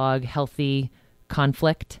dialogue, healthy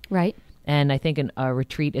conflict. Right. And I think a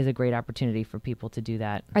retreat is a great opportunity for people to do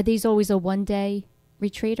that. Are these always a one-day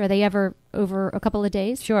retreat? Are they ever over a couple of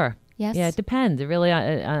days? Sure. Yes. Yeah, it depends. It really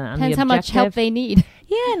on depends the how much help they need.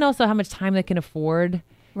 Yeah, and also how much time they can afford.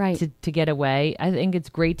 Right. To get away. I think it's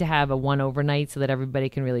great to have a one overnight so that everybody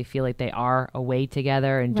can really feel like they are away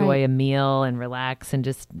together, enjoy a meal and relax and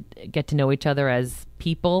just get to know each other as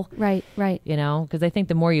people. Right. Because I think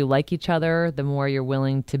the more you like each other, the more you're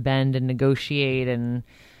willing to bend and negotiate and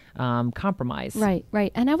compromise.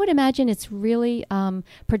 Right. And I would imagine it's really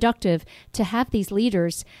productive to have these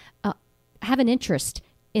leaders have an interest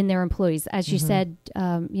in their employees, as you said,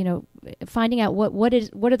 finding out what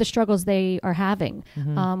are the struggles they are having,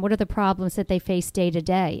 what are the problems that they face day to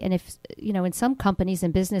day, and if in some companies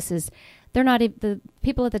and businesses, the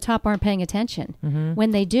people at the top aren't paying attention.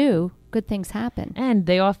 When they do, good things happen, and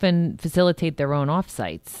they often facilitate their own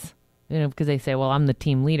offsites, because they say, "Well, I'm the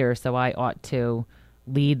team leader, so I ought to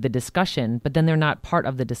lead the discussion," but then they're not part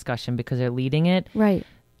of the discussion because they're leading it. Right.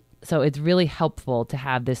 So it's really helpful to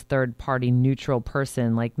have this third-party neutral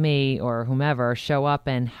person like me or whomever show up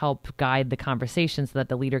and help guide the conversation so that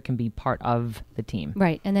the leader can be part of the team.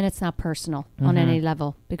 Right, and then it's not personal on any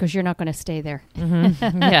level because you're not going to stay there.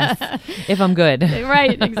 Yes, if I'm good.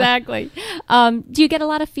 Right, exactly. Do you get a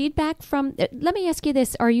lot of feedback from, let me ask you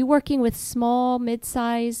this, are you working with small,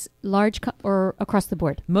 mid-size, large, or across the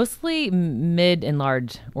board? Mostly mid and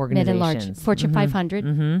large organizations. Mid and large, Fortune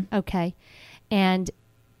 500? Okay. And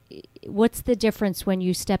what's the difference when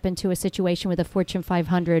you step into a situation with a Fortune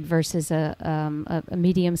 500 versus a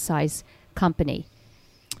medium-sized company?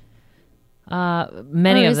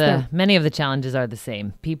 Many of the challenges are the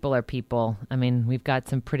same. People are people. I mean, we've got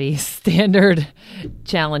some pretty standard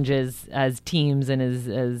challenges as teams and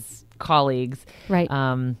as colleagues. Right.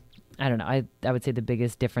 I don't know. I would say the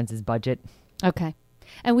biggest difference is budget. Okay.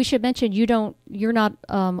 And we should mention you're not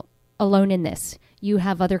alone in this. You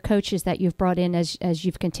have other coaches that you've brought in as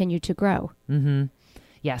you've continued to grow. Mm-hmm.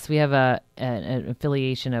 Yes, we have an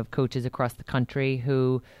affiliation of coaches across the country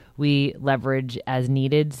who we leverage as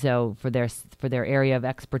needed. So for their area of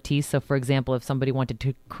expertise. So for example, if somebody wanted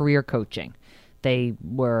to career coaching, they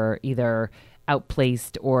were either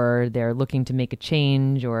outplaced or they're looking to make a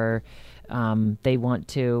change or they want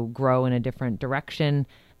to grow in a different direction.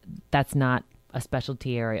 That's not a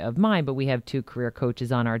specialty area of mine, but we have two career coaches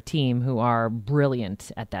on our team who are brilliant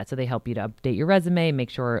at that. So they help you to update your resume, make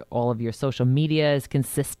sure all of your social media is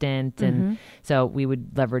consistent. And so we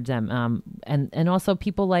would leverage them. And also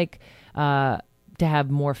people like to have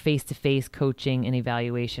more face-to-face coaching and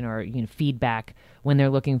evaluation or feedback when they're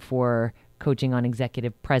looking for coaching on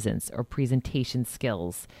executive presence or presentation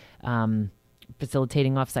skills,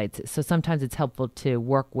 facilitating offsites. So sometimes it's helpful to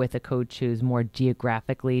work with a coach who's more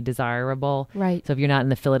geographically desirable. Right. So if you're not in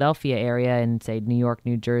the Philadelphia area and say New York,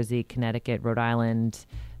 New Jersey, Connecticut, Rhode Island,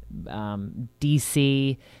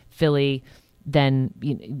 DC, Philly, then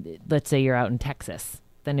let's say you're out in Texas,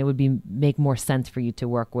 then it would make more sense for you to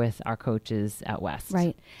work with our coaches out west.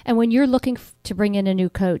 Right. And when you're looking to bring in a new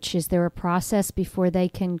coach, is there a process before they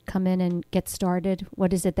can come in and get started?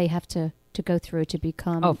 What is it they have to go through to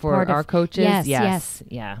become for part our of coaches? Yes.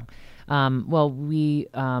 Yeah. Well, we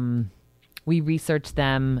research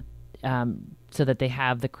them so that they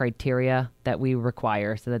have the criteria that we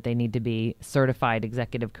require, so that they need to be certified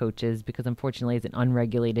executive coaches, because unfortunately it's an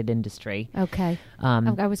unregulated industry. Okay.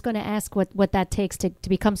 I was going to ask what that takes to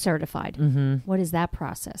become certified. Mm-hmm. What is that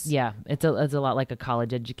process? Yeah, it's a lot like a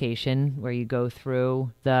college education where you go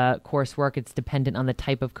through the coursework. It's dependent on the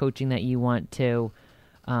type of coaching that you want to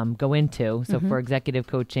go into. So for executive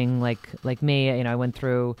coaching, like me, I went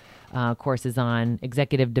through courses on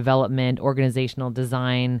executive development, organizational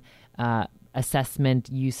design, assessment,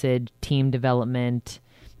 usage, team development.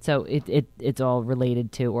 So it's all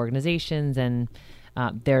related to organizations, and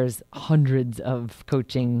there's hundreds of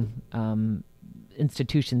coaching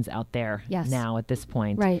institutions out there Yes. now at this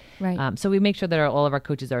point. Right, right. So we make sure that all of our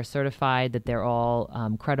coaches are certified, that they're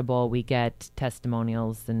all credible. We get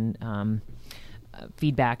testimonials and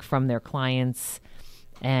feedback from their clients,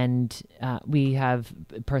 and we have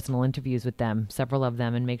personal interviews with them, several of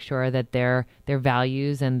them, and make sure that their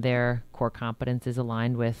values and their core competence is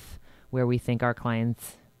aligned with where we think our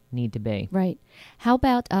clients need to be. Right. How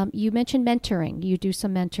about, you mentioned mentoring. You do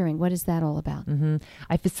some mentoring. What is that all about? Mm-hmm.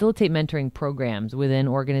 I facilitate mentoring programs within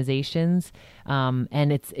organizations,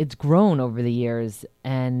 and it's grown over the years.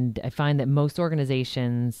 And I find that most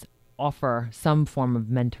organizations offer some form of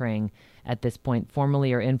mentoring at this point,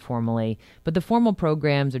 formally or informally. But the formal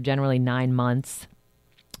programs are generally 9 months.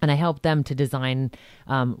 And I help them to design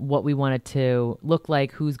what we want it to look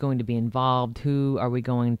like, who's going to be involved, who are we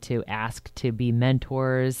going to ask to be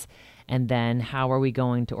mentors, and then how are we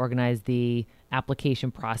going to organize the application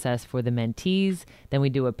process for the mentees. Then we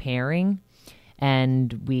do a pairing,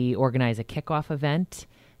 and we organize a kickoff event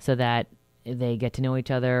so that they get to know each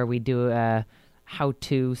other. We do a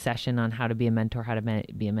how-to session on how to be a mentor, how to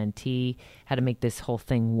be a mentee, how to make this whole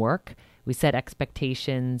thing work. We set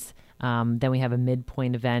expectations. Then we have a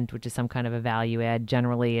midpoint event, which is some kind of a value add.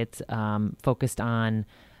 Generally, it's focused on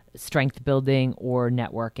strength building or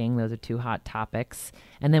networking. Those are two hot topics.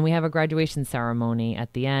 And then we have a graduation ceremony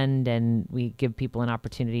at the end, and we give people an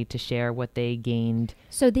opportunity to share what they gained.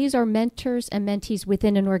 So these are mentors and mentees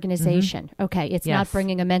within an organization. Mm-hmm. Okay. It's not Yes.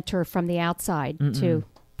 bringing a mentor from the outside to,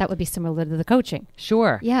 that would be similar to the coaching.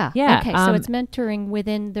 Sure. Yeah. Yeah. Okay. So it's mentoring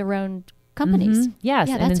within their own companies. Yes.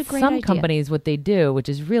 Yeah, and that's in a great some idea. companies, what they do, which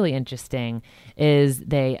is really interesting, is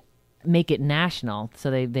they make it national. So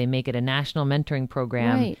they make it a national mentoring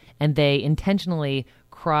program, Right. and they intentionally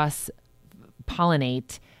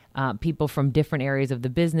cross-pollinate people from different areas of the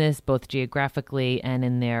business, both geographically and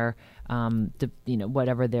in their,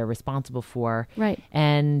 whatever they're responsible for. Right.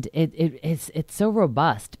 And it's so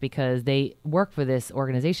robust because they work for this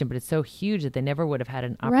organization, but it's so huge that they never would have had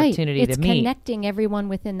an opportunity right. It's to meet. connecting everyone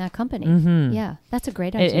within that company. Mhm. Yeah. That's a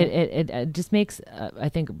great idea. It just makes, I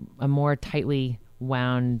think, a more tightly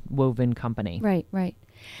woven company. Right, right.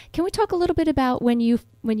 Can we talk a little bit about when you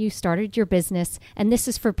started your business? And this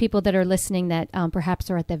is for people that are listening that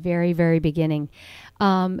perhaps are at the very, very beginning.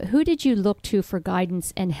 Who did you look to for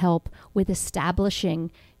guidance and help with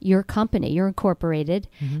establishing your company? You're incorporated,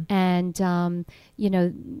 and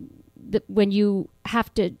when you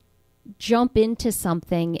have to jump into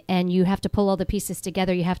something and you have to pull all the pieces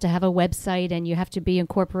together, you have to have a website and you have to be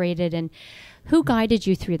incorporated. And who guided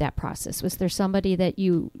you through that process? Was there somebody that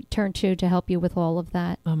you turned to help you with all of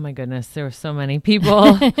that? Oh my goodness, there were so many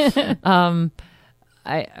people. It runs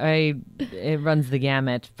the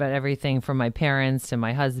gamut, but everything from my parents to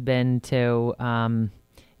my husband to,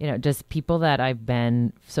 just people that I've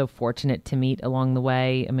been so fortunate to meet along the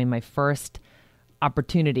way. I mean, my first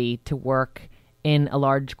opportunity to work in a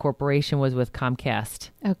large corporation was with Comcast.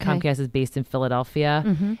 Okay. Comcast is based in Philadelphia.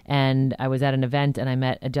 And I was at an event and I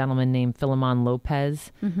met a gentleman named Philemon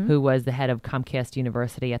Lopez, who was the head of Comcast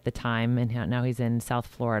University at the time. And now he's in South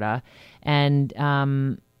Florida. And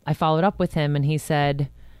I followed up with him and he said,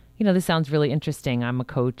 this sounds really interesting. I'm a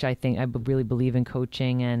coach. I really believe in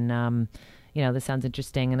coaching. And, this sounds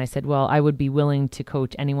interesting. And I said, well, I would be willing to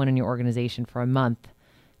coach anyone in your organization for a month.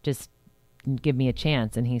 Just give me a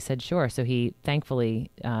chance. And he said, sure. So he thankfully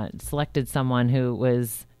selected someone who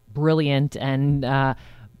was brilliant and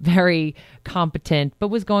very competent, but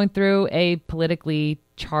was going through a politically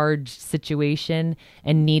charged situation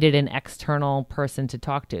and needed an external person to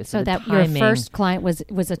talk to. So the that timing, your first client was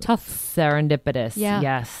a tough... serendipitous. Yeah.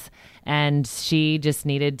 Yes. And she just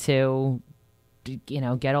needed to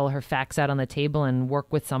get all her facts out on the table and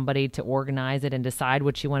work with somebody to organize it and decide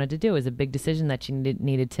what she wanted to do. It was a big decision that she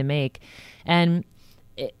needed to make. And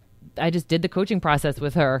I just did the coaching process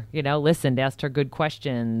with her, listened, asked her good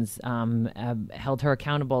questions, held her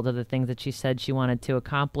accountable to the things that she said she wanted to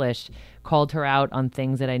accomplish, called her out on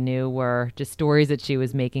things that I knew were just stories that she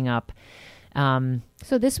was making up.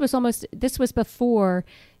 So this was before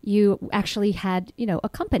you actually had, a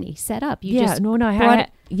company set up. I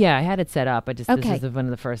had it set up. This was one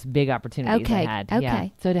of the first big opportunities I had. Okay. Yeah.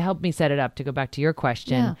 So to help me set it up, to go back to your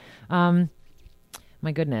question,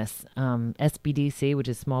 my goodness, SBDC, which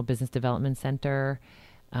is Small Business Development Center.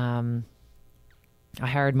 I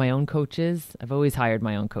hired my own coaches. I've always hired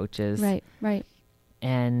my own coaches. Right.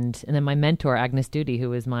 And then my mentor, Agnes Duty,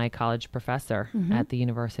 who is my college professor at the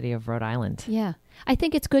University of Rhode Island. Yeah. I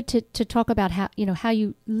think it's good to talk about how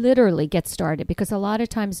you literally get started, because a lot of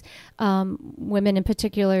times women in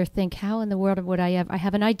particular think, how in the world would I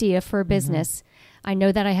have an idea for a business. I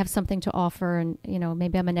know that I have something to offer and,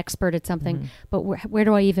 maybe I'm an expert at something, but where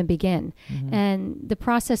do I even begin? And the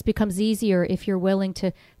process becomes easier if you're willing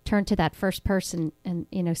to turn to that first person and,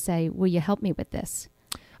 say, will you help me with this?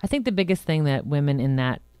 I think the biggest thing that women in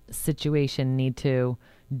that situation need to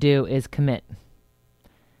do is commit.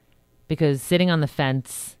 Because sitting on the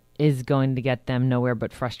fence is going to get them nowhere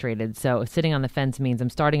but frustrated. So sitting on the fence means I'm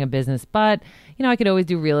starting a business, but, I could always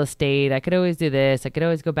do real estate. I could always do this. I could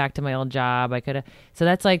always go back to my old job. So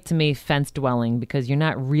that's like, to me, fence dwelling, because you're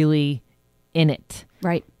not really in it.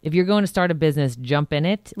 Right. If you're going to start a business, jump in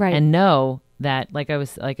it and know that, like I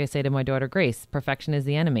say to my daughter Grace, perfection is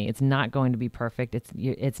the enemy. It's not going to be perfect.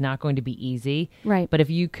 It's not going to be easy. Right. But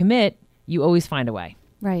if you commit, you always find a way.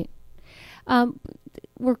 Right.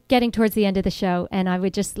 We're getting towards the end of the show, and I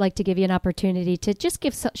would just like to give you an opportunity to just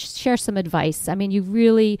share some advice. I mean, you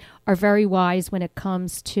really are very wise when it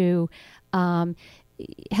comes to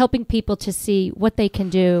helping people to see what they can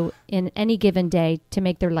do in any given day to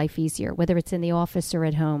make their life easier, whether it's in the office or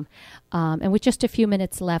at home. And with just a few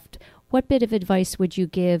minutes left, what bit of advice would you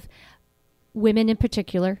give women in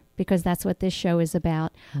particular, because that's what this show is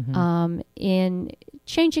about, in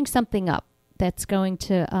changing something up that's going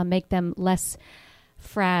to make them less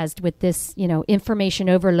frazzed with this, information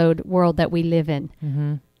overload world that we live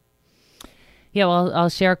in? Yeah, well, I'll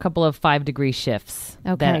share a couple of 5-degree shifts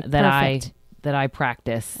that I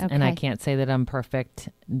practice. Okay. And I can't say that I'm perfect,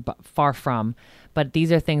 far from, but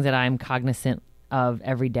these are things that I'm cognizant of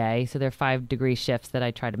every day. So there are 5-degree shifts that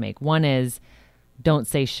I try to make. One is, don't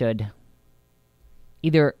say should.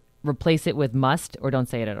 Either replace it with must or don't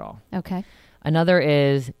say it at all. Okay. Another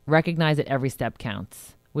is recognize that every step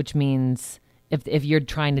counts, which means if you're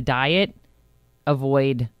trying to diet,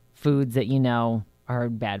 avoid foods that are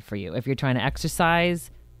bad for you. If you're trying to exercise,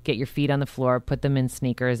 get your feet on the floor, put them in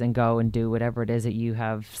sneakers and go and do whatever it is that you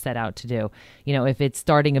have set out to do. If it's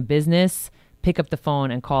starting a business, pick up the phone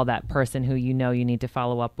and call that person who you need to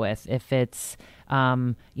follow up with. If it's,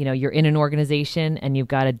 you're in an organization and you've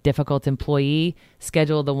got a difficult employee,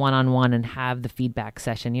 schedule the one-on-one and have the feedback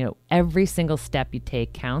session. Every single step you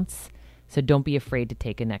take counts. So don't be afraid to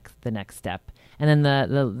take the next step. And then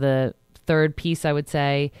the third piece I would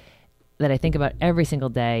say that I think about every single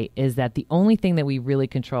day is that the only thing that we really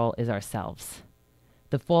control is ourselves.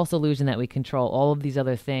 The false illusion that we control all of these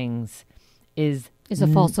other things is a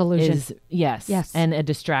false illusion. Yes. And a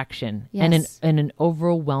distraction. Yes. And an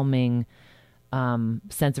overwhelming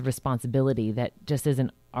sense of responsibility that just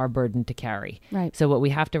isn't our burden to carry. Right. So what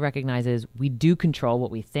we have to recognize is we do control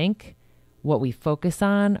what we think, what we focus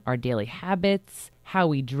on, our daily habits, how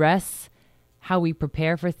we dress, how we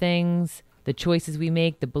prepare for things, the choices we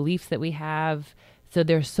make, the beliefs that we have. So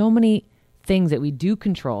there's so many things that we do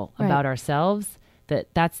control about ourselves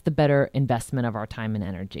that's the better investment of our time and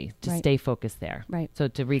energy, to stay focused there. Right. So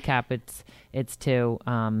to recap, it's to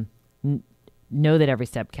know that every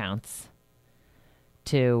step counts,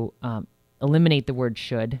 to eliminate the word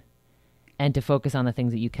should, and to focus on the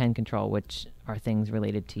things that you can control, which are things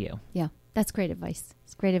related to you. Yeah, that's great advice.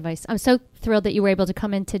 It's great advice. I'm so thrilled that you were able to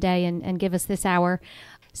come in today and give us this hour.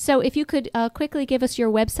 So if you could quickly give us your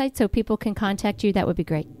website so people can contact you, that would be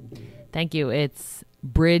great. Thank you. It's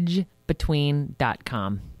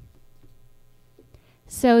bridgebetween.com.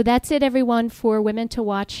 So that's it, everyone, for Women to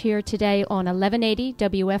Watch here today on 1180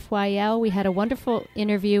 WFYL. We had a wonderful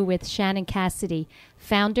interview with Shannon Cassidy,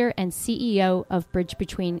 founder and CEO of Bridge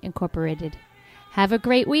Between Incorporated. Have a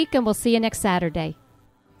great week, and we'll see you next Saturday.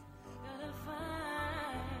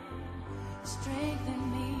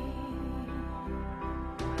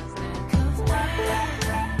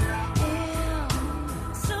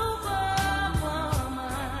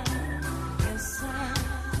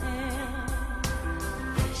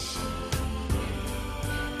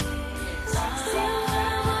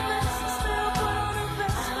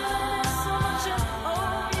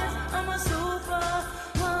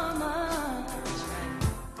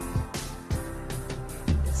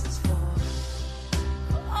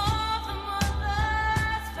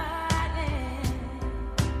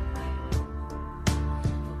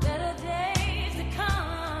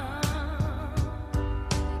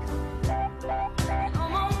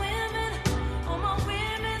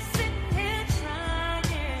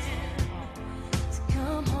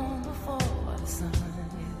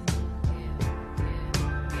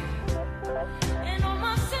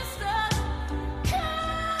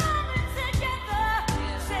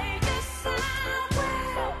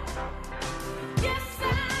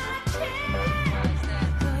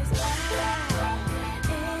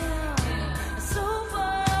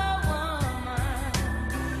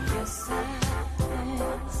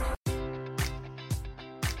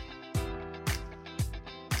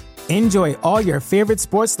 Enjoy all your favorite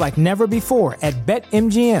sports like never before at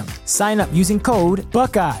BetMGM. Sign up using code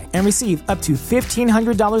Buckeye and receive up to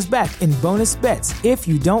 $1,500 back in bonus bets if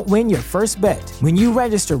you don't win your first bet. When you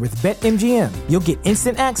register with BetMGM, you'll get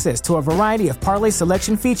instant access to a variety of parlay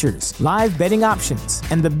selection features, live betting options,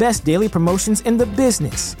 and the best daily promotions in the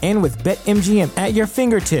business. And with BetMGM at your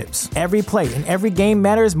fingertips, every play and every game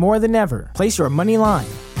matters more than ever. Place your money line,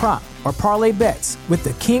 prop, or parlay bets with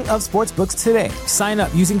the king of sportsbooks today. Sign up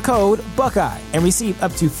using code Buckeye and receive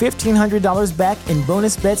up to $1,500 back in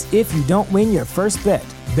bonus bets if you don't win your first bet.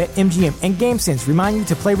 BetMGM and GameSense remind you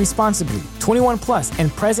to play responsibly. 21 plus and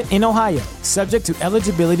present in Ohio, subject to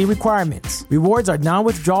eligibility requirements. Rewards are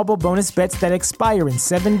non-withdrawable bonus bets that expire in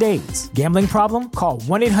 7 days. Gambling problem? Call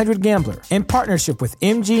 1-800-GAMBLER. In partnership with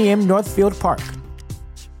MGM Northfield Park.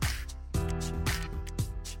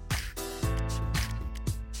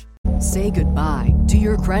 Say goodbye to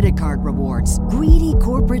your credit card rewards. Greedy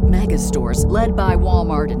corporate mega stores, led by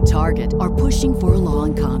Walmart and Target, are pushing for a law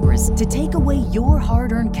in Congress to take away your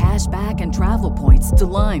hard-earned cash back and travel points to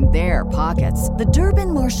line their pockets. The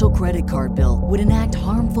Durbin-Marshall credit card bill would enact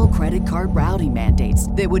harmful credit card routing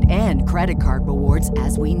mandates that would end credit card rewards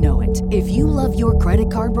as we know it. If you love your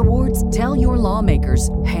credit card rewards, tell your lawmakers,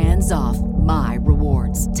 hands off my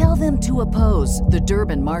rewards. Tell them to oppose the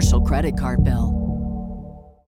Durbin-Marshall credit card bill.